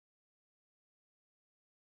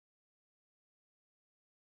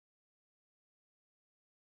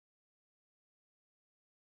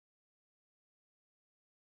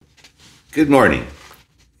Good morning.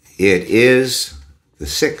 It is the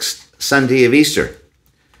 6th Sunday of Easter.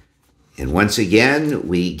 And once again,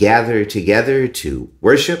 we gather together to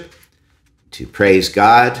worship, to praise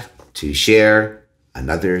God, to share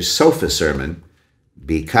another sofa sermon,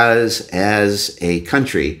 because as a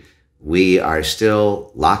country, we are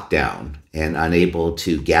still locked down and unable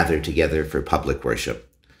to gather together for public worship.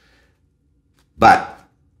 But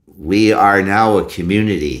we are now a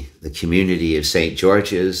community, the community of St.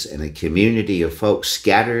 George's, and a community of folks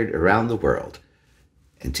scattered around the world.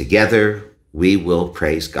 And together, we will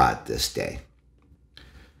praise God this day.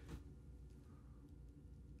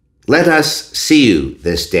 Let us see you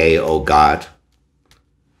this day, O God.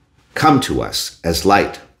 Come to us as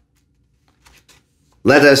light.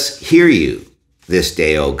 Let us hear you this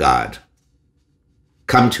day, O God.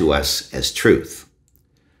 Come to us as truth.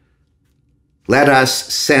 Let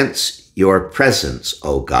us sense your presence,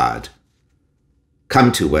 O God.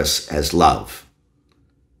 Come to us as love.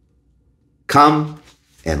 Come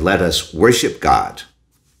and let us worship God.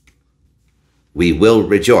 We will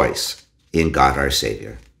rejoice in God our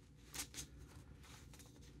Savior.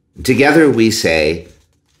 Together we say,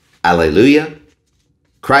 Alleluia,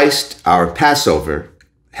 Christ our Passover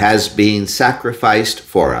has been sacrificed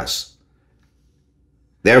for us.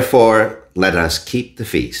 Therefore, let us keep the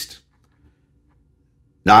feast.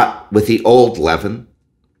 Not with the old leaven,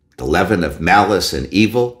 the leaven of malice and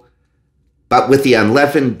evil, but with the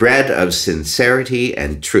unleavened bread of sincerity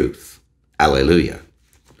and truth. Alleluia.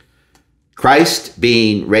 Christ,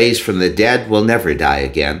 being raised from the dead, will never die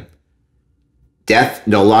again. Death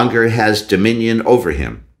no longer has dominion over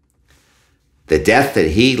him. The death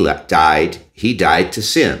that he died to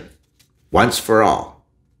sin, once for all.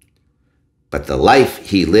 But the life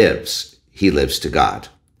he lives to God.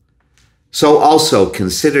 So also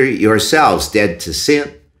consider yourselves dead to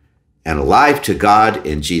sin and alive to God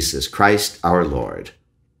in Jesus Christ our Lord.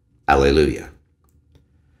 Alleluia.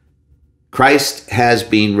 Christ has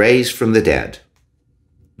been raised from the dead,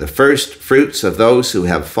 the first fruits of those who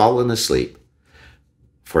have fallen asleep.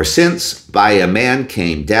 For since by a man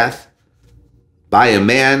came death, by a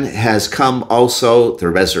man has come also the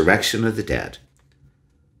resurrection of the dead.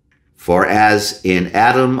 For as in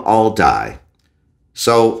Adam all die,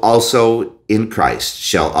 so also in Christ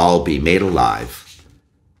shall all be made alive.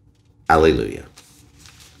 Alleluia.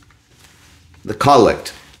 The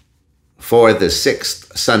collect for the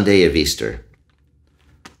 6th Sunday of Easter.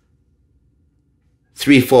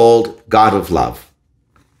 Threefold God of love.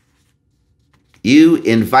 You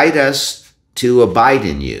invite us to abide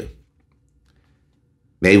in you.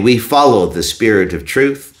 May we follow the Spirit of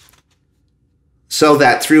truth, so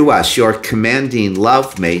that through us your commanding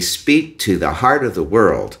love may speak to the heart of the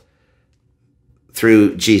world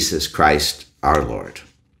through Jesus Christ our Lord.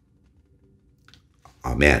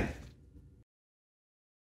 Amen.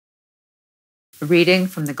 A reading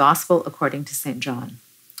from the Gospel according to St. John.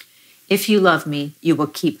 If you love me, you will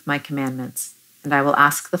keep my commandments, and I will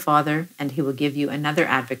ask the Father, and he will give you another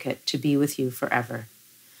advocate to be with you forever.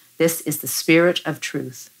 This is the Spirit of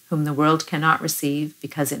truth, whom the world cannot receive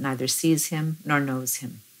because it neither sees him nor knows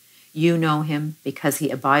him. You know him because he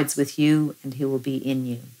abides with you and he will be in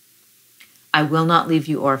you. I will not leave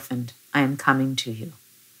you orphaned. I am coming to you.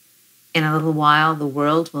 In a little while, the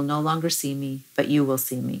world will no longer see me, but you will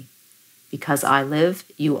see me. Because I live,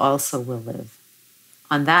 you also will live.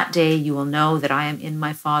 On that day, you will know that I am in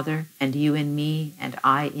my Father, and you in me, and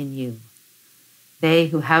I in you. They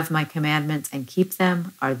who have my commandments and keep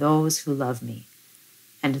them are those who love me.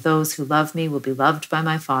 And those who love me will be loved by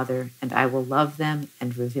my Father, and I will love them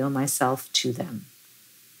and reveal myself to them.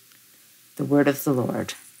 The word of the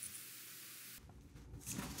Lord.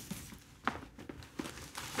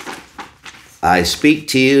 I speak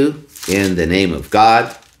to you in the name of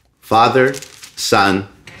God, Father, Son,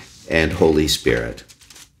 and Holy Spirit.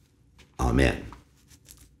 Amen.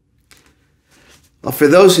 Well, for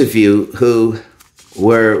those of you who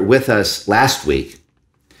were with us last week,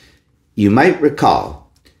 you might recall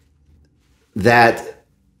that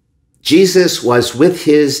Jesus was with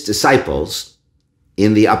his disciples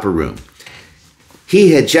in the upper room.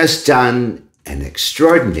 He had just done an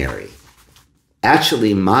extraordinary,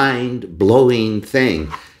 actually mind-blowing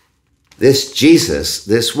thing. This Jesus,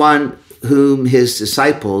 this one whom his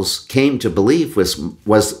disciples came to believe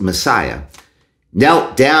was Messiah,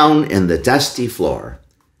 knelt down in the dusty floor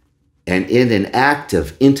and in an act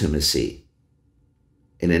of intimacy,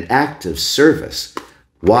 in an act of service,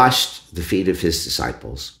 washed the feet of his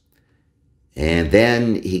disciples. And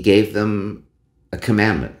then he gave them a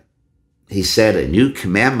commandment. He said, "A new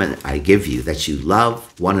commandment I give you, that you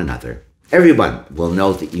love one another. Everyone will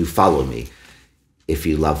know that you follow me if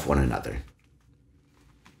you love one another.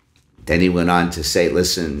 Then he went on to say,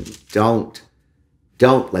 listen, don't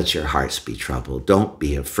let your hearts be troubled. Don't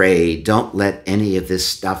be afraid. Don't let any of this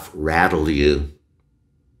stuff rattle you.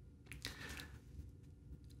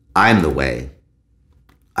 I'm the way.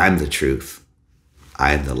 I'm the truth.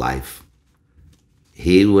 I am the life.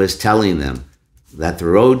 He was telling them that the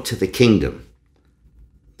road to the kingdom,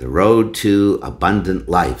 the road to abundant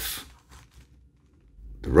life,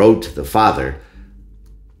 the road to the Father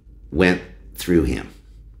went through him.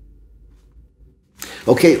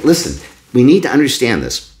 Okay, listen, we need to understand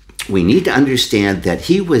this. We need to understand that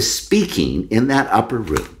he was speaking in that upper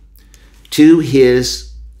room to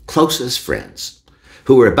his closest friends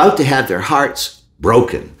who were about to have their hearts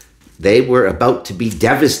broken. They were about to be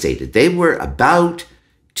devastated. They were about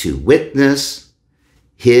to witness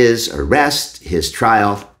his arrest, his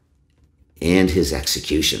trial, and his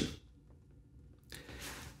execution.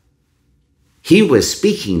 He was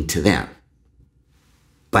speaking to them,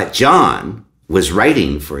 but John was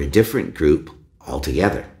writing for a different group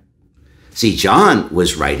altogether. See, John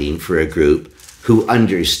was writing for a group who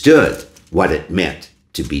understood what it meant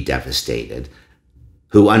to be devastated,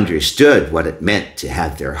 who understood what it meant to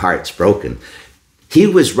have their hearts broken. He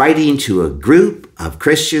was writing to a group of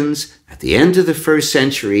Christians at the end of the first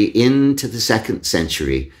century into the second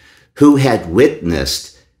century who had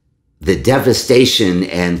witnessed the devastation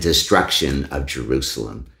and destruction of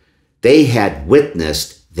Jerusalem. They had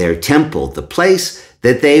witnessed their temple, the place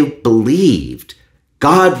that they believed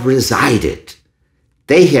God resided.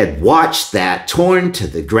 They had watched that torn to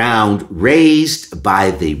the ground, razed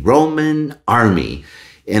by the Roman army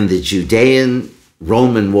in the Judean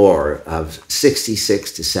Roman War of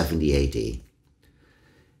 66 to 70 AD.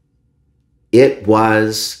 It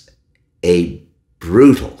was a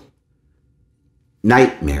brutal,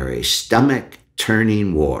 nightmarish,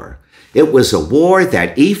 stomach-turning war. It was a war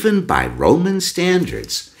that, even by Roman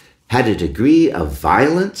standards, had a degree of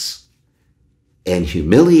violence and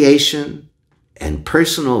humiliation and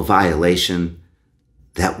personal violation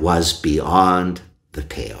that was beyond the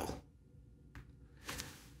pale.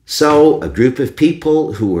 So, a group of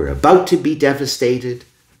people who were about to be devastated,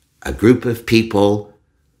 a group of people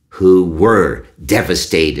who were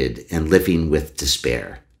devastated and living with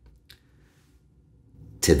despair.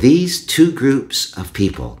 To these two groups of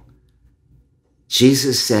people,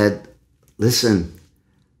 Jesus said, listen,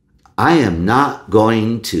 I am not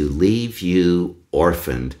going to leave you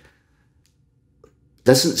orphaned.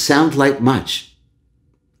 Doesn't sound like much.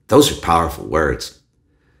 Those are powerful words.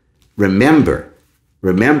 Remember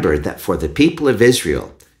that for the people of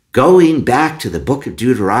Israel, going back to the book of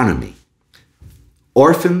Deuteronomy,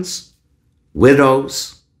 orphans,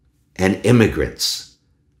 widows, and immigrants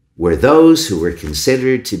were those who were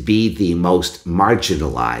considered to be the most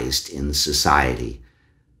marginalized in society,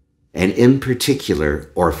 and in particular,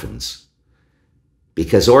 orphans,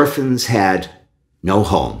 because orphans had no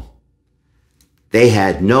home. They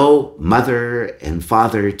had no mother and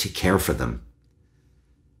father to care for them.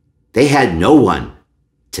 They had no one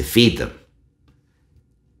to feed them.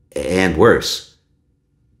 And worse,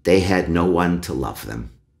 they had no one to love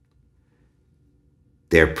them.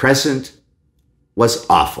 Their present was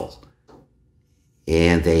awful,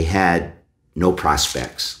 and they had no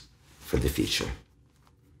prospects for the future.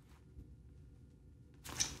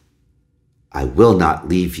 I will not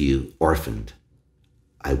leave you orphaned.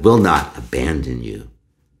 I will not abandon you.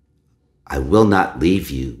 I will not leave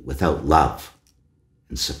you without love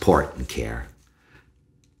and support and care.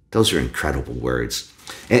 Those are incredible words.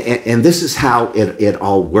 And this is how it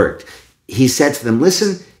all worked. He said to them,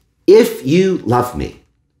 listen, if you love me,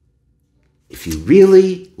 if you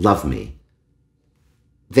really love me,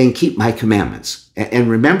 then keep my commandments.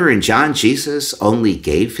 And remember, in John, Jesus only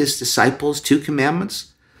gave his disciples 2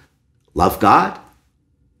 commandments. Love God,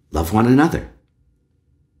 love one another.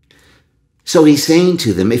 So he's saying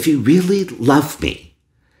to them, if you really love me,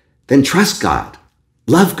 then trust God,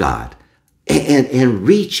 love God, and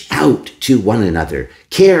reach out to one another,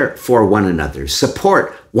 care for one another,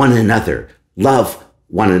 support one another, love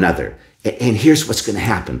one another. And here's what's going to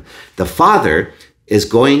happen. The Father is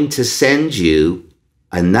going to send you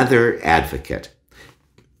another advocate.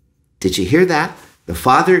 Did you hear that? The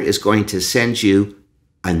Father is going to send you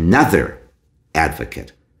another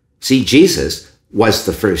advocate. See, Jesus was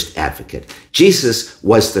the first advocate. Jesus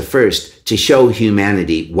was the first to show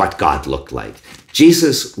humanity what God looked like.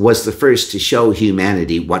 Jesus was the first to show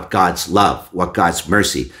humanity what God's love, what God's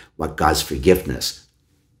mercy, what God's forgiveness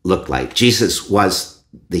looked like. Jesus was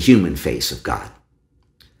the human face of God.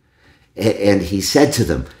 And he said to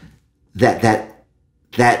them that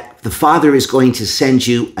the Father is going to send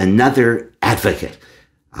you another advocate.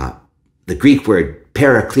 The Greek word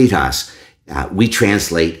parakletos, we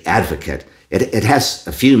translate advocate. It has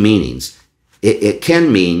a few meanings. It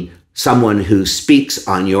can mean someone who speaks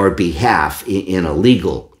on your behalf in a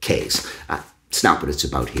legal case. It's not what it's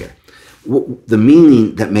about here. The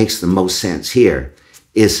meaning that makes the most sense here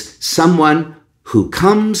is someone who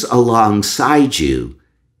comes alongside you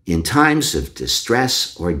in times of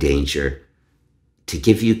distress or danger to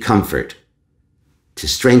give you comfort, to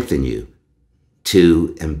strengthen you,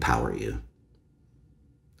 to empower you.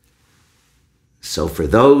 So for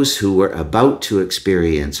those who were about to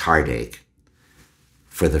experience heartache,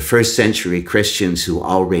 for the first century Christians who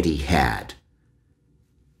already had,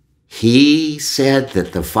 he said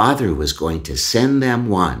that the Father was going to send them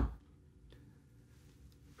one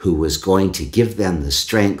who was going to give them the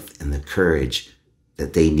strength and the courage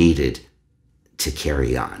that they needed to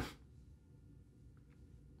carry on.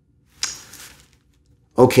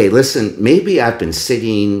 Okay, listen, maybe I've been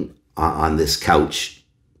sitting on this couch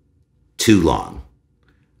too long,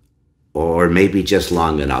 or maybe just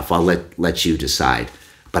long enough. I'll let you decide.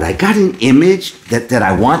 But I got an image that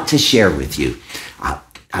I want to share with you.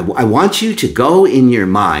 I want you to go in your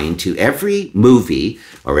mind to every movie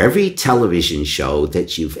or every television show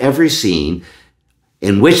that you've ever seen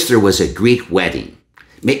in which there was a Greek wedding.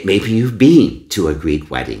 Maybe you've been to a Greek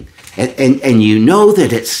wedding, and you know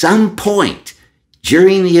that at some point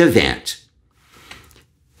during the event,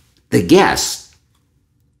 the guests,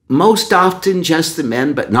 most often just the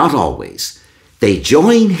men, but not always, they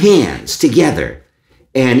join hands together,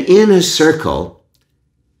 and in a circle,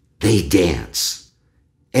 they dance.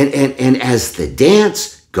 And as the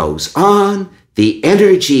dance goes on, the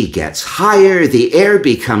energy gets higher, the air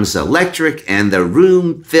becomes electric, and the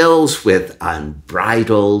room fills with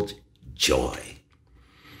unbridled joy.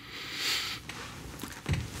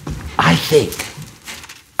 I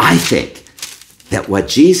think that what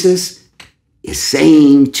Jesus is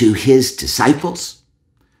saying to his disciples,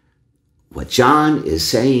 what John is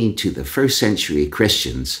saying to the first century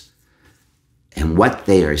Christians, and what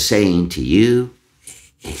they are saying to you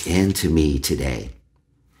and to me today,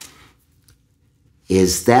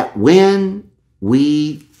 is that when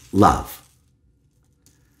we love,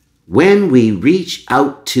 when we reach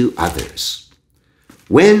out to others,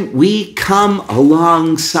 when we come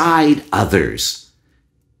alongside others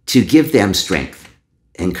to give them strength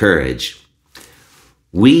and courage,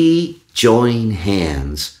 we join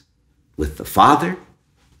hands with the Father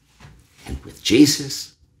and with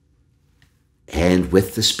Jesus and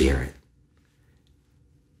with the Spirit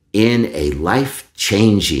in a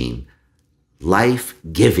life-changing,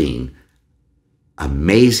 life-giving,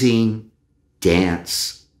 amazing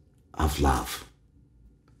dance of love.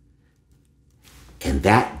 And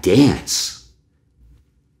that dance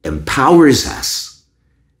empowers us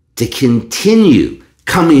to continue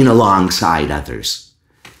coming alongside others,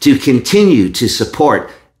 to continue to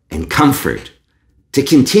support and comfort, to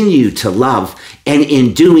continue to love. And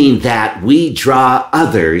in doing that, we draw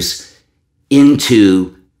others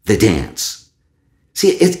into the dance. See,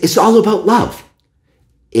 it's all about love.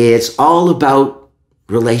 It's all about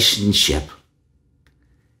relationship.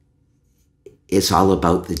 It's all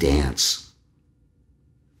about the dance.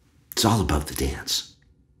 It's all about the dance.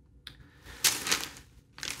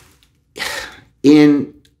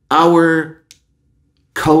 In our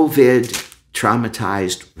COVID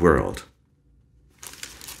traumatized world,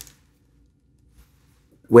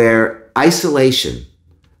 where isolation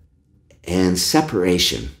and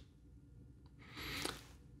separation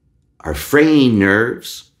are fraying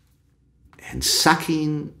nerves and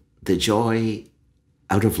sucking the joy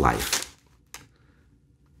out of life,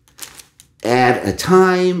 at a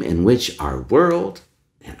time in which our world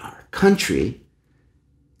and our country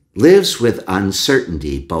lives with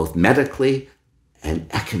uncertainty, both medically and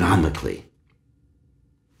economically,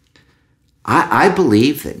 I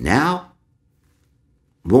believe that now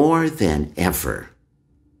more than ever,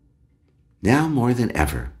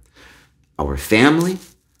 our family,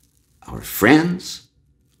 our friends,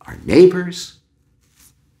 our neighbors,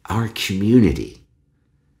 our community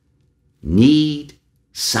need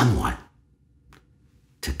someone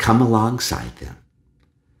to come alongside them,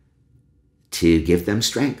 to give them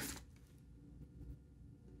strength,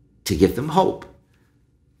 to give them hope,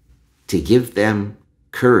 to give them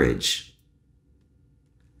courage.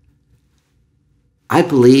 I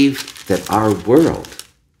believe that our world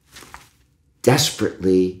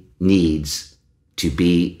desperately needs to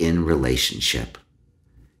be in relationship.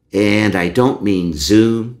 And I don't mean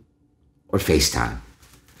Zoom or FaceTime.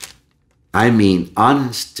 I mean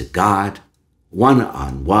honest to God,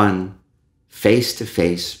 one-on-one,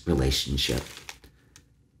 face-to-face relationship.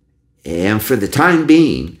 And for the time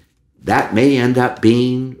being, that may end up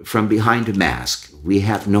being from behind a mask. We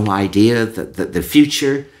have no idea. That the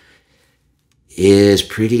future is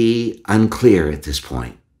pretty unclear at this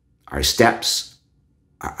point. Our steps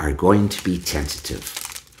are going to be tentative.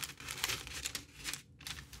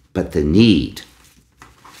 But the need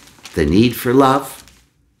for love,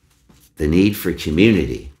 the need for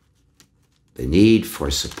community, the need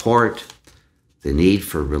for support, the need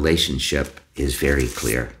for relationship is very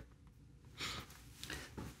clear.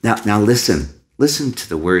 Now listen to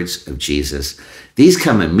the words of Jesus. These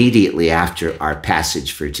come immediately after our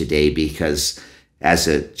passage for today because, as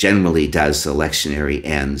it generally does, the lectionary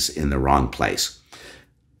ends in the wrong place.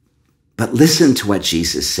 But listen to what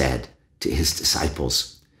Jesus said to his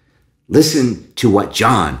disciples. Listen to what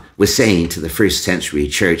John was saying to the first century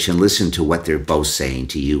church, and listen to what they're both saying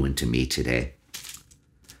to you and to me today.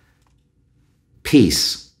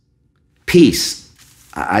 Peace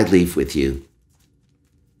I leave with you.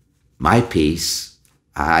 My peace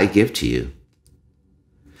I give to you.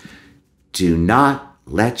 Do not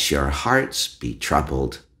let your hearts be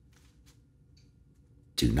troubled.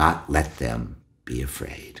 Do not let them be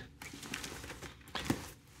afraid.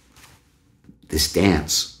 This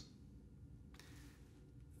dance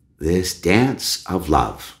of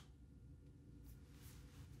love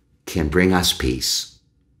can bring us peace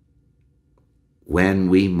when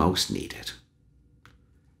we most need it,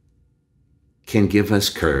 can give us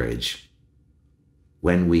courage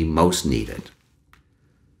when we most need it,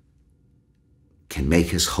 can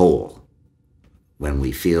make us whole when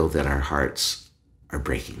we feel that our hearts are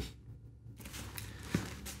breaking.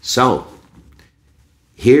 So,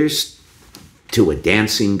 here's to a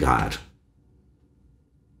dancing God.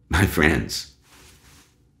 My friends,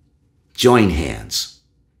 join hands.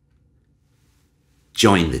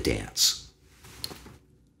 Join the dance.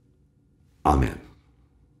 Amen.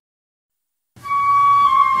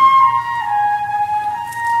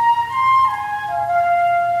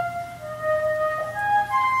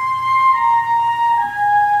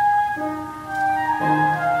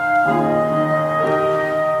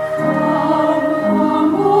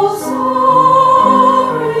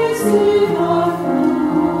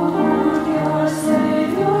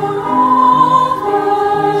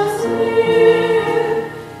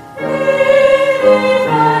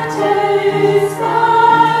 Taste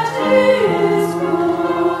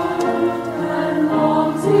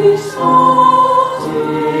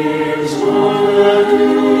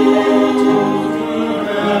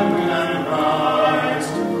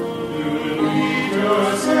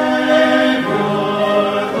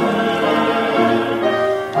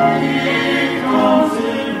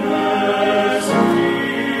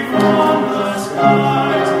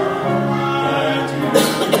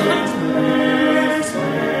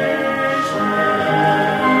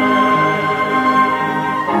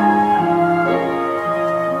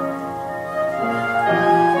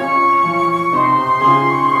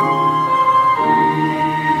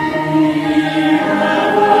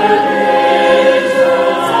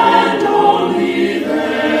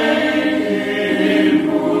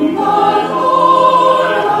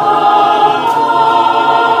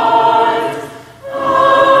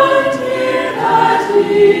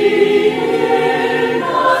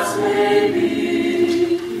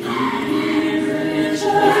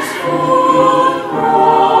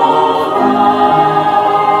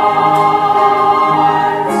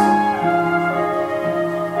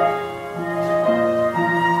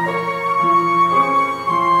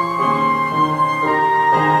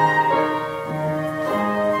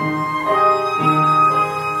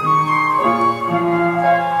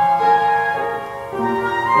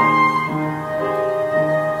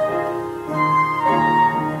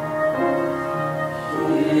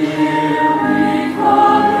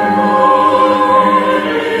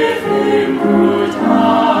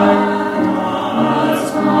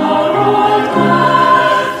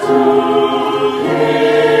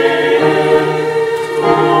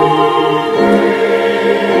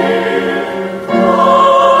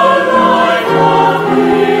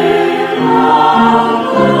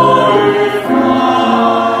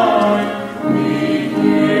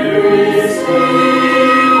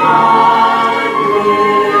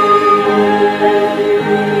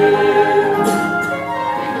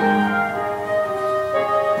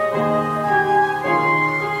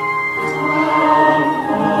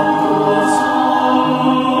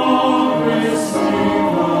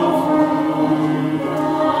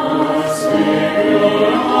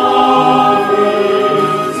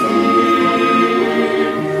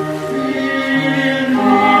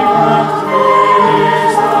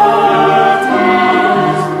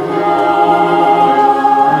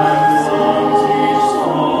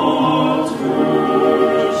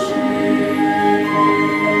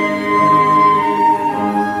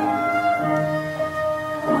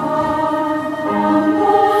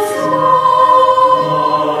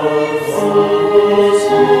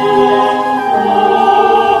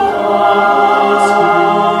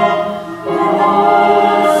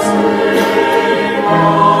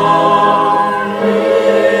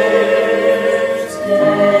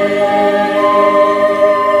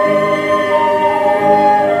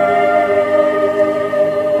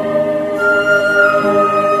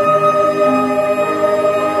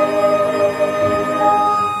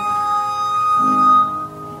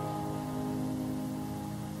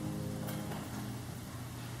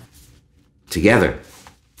Together,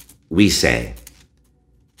 we say,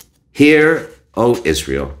 "Hear, O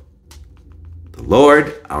Israel, the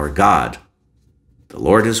Lord our God, the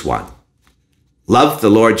Lord is one. Love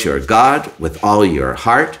the Lord your God with all your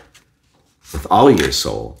heart, with all your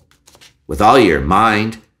soul, with all your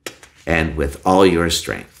mind, and with all your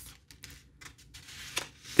strength."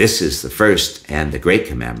 This is the first and the great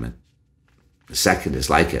commandment. The second is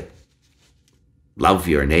like it. Love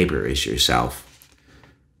your neighbor as yourself.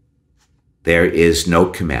 There is no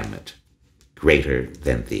commandment greater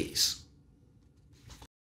than these.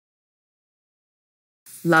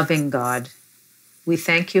 Loving God, we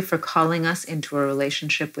thank you for calling us into a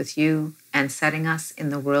relationship with you and setting us in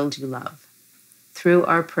the world you love. Through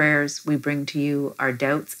our prayers, we bring to you our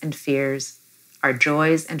doubts and fears, our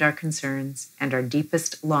joys and our concerns, and our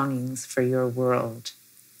deepest longings for your world.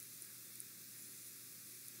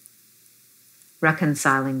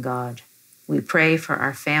 Reconciling God, we pray for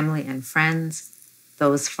our family and friends,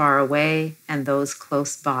 those far away and those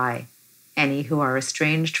close by, any who are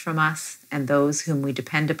estranged from us and those whom we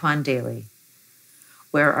depend upon daily.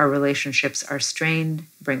 Where our relationships are strained,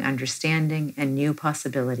 bring understanding and new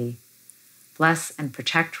possibility. Bless and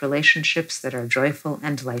protect relationships that are joyful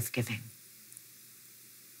and life-giving.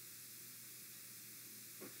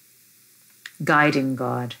 Guiding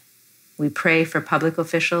God, we pray for public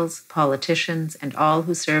officials, politicians, and all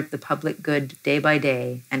who serve the public good day by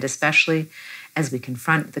day, and especially as we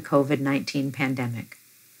confront the COVID-19 pandemic.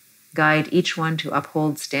 Guide each one to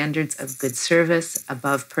uphold standards of good service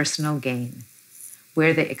above personal gain.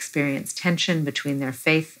 Where they experience tension between their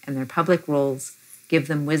faith and their public roles, give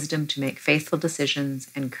them wisdom to make faithful decisions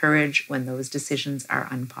and courage when those decisions are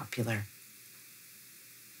unpopular.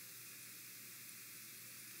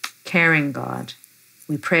 Caring God,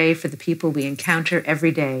 we pray for the people we encounter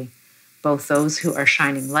every day, both those who are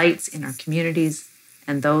shining lights in our communities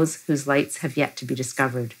and those whose lights have yet to be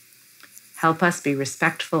discovered. Help us be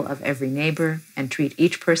respectful of every neighbor and treat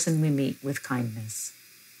each person we meet with kindness.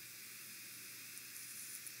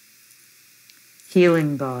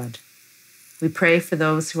 Healing God, we pray for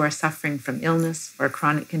those who are suffering from illness or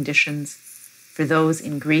chronic conditions, for those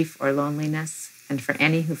in grief or loneliness, and for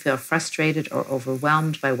any who feel frustrated or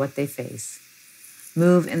overwhelmed by what they face.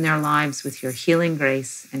 Move in their lives with your healing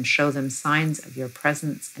grace and show them signs of your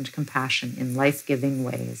presence and compassion in life-giving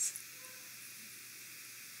ways.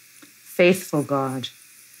 Faithful God,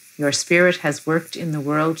 your Spirit has worked in the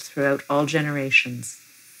world throughout all generations.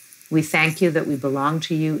 We thank you that we belong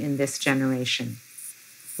to you in this generation.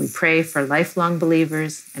 We pray for lifelong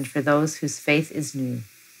believers and for those whose faith is new.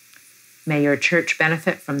 May your church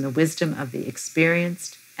benefit from the wisdom of the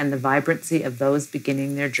experienced and the vibrancy of those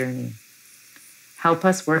beginning their journey. Help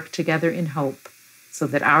us work together in hope so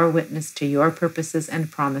that our witness to your purposes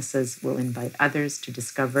and promises will invite others to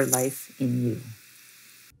discover life in you.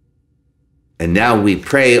 And now we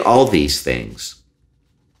pray all these things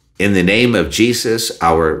in the name of Jesus,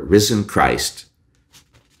 our risen Christ,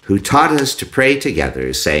 who taught us to pray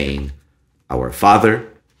together, saying, "Our Father,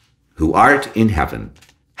 who art in heaven,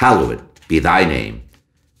 hallowed be thy name.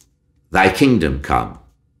 Thy kingdom come.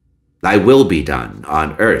 Thy will be done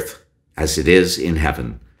on earth as it is in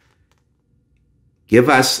heaven. Give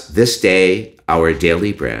us this day our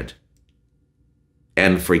daily bread,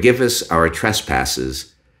 and forgive us our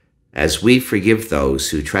trespasses as we forgive those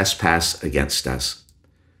who trespass against us.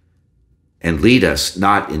 And lead us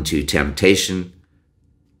not into temptation,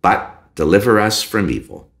 but deliver us from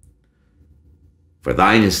evil. For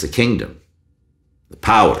thine is the kingdom, the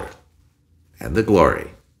power, and the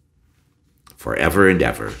glory, forever and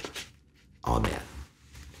ever. Amen."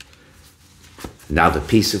 Now the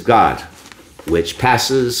peace of God, which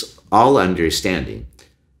passes all understanding,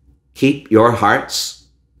 keep your hearts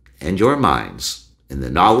and your minds in the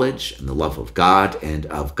knowledge and the love of God and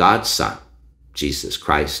of God's Son, Jesus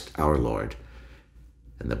Christ our Lord.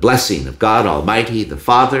 And the blessing of God Almighty, the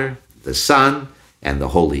Father, the Son, and the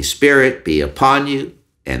Holy Spirit be upon you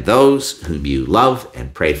and those whom you love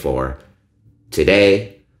and pray for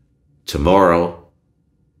today, tomorrow,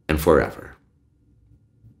 and forever.